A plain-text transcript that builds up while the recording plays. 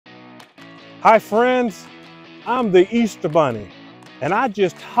Hi friends, I'm the Easter Bunny, and I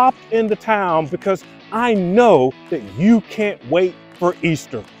just hopped into town because I know that you can't wait for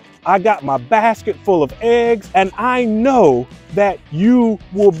Easter. I got my basket full of eggs, and I know that you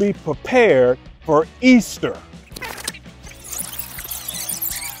will be prepared for Easter.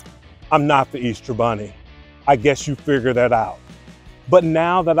 I'm not the Easter Bunny. I guess you figured that out. But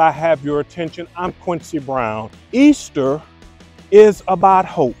now that I have your attention, I'm Quincy Brown. Easter is about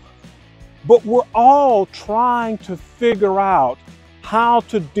hope. But we're all trying to figure out how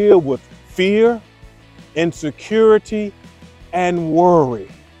to deal with fear, insecurity, and worry.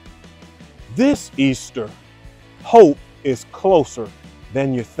 This Easter, hope is closer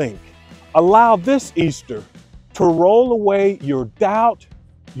than you think. Allow this Easter to roll away your doubt,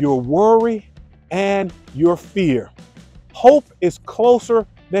 your worry, and your fear. Hope is closer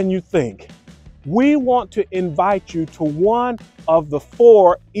than you think. We want to invite you to one of the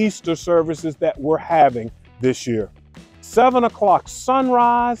 4 Easter services that we're having this year. 7 o'clock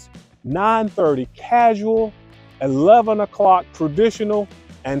sunrise, 9:30 casual, 11 o'clock traditional,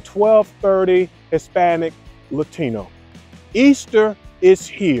 and 12:30 Hispanic Latino. Easter is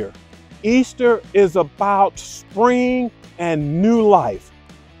here. Easter is about spring and new life.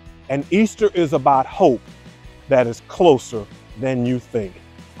 And Easter is about hope that is closer than you think.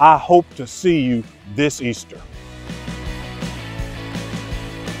 I hope to see you this Easter.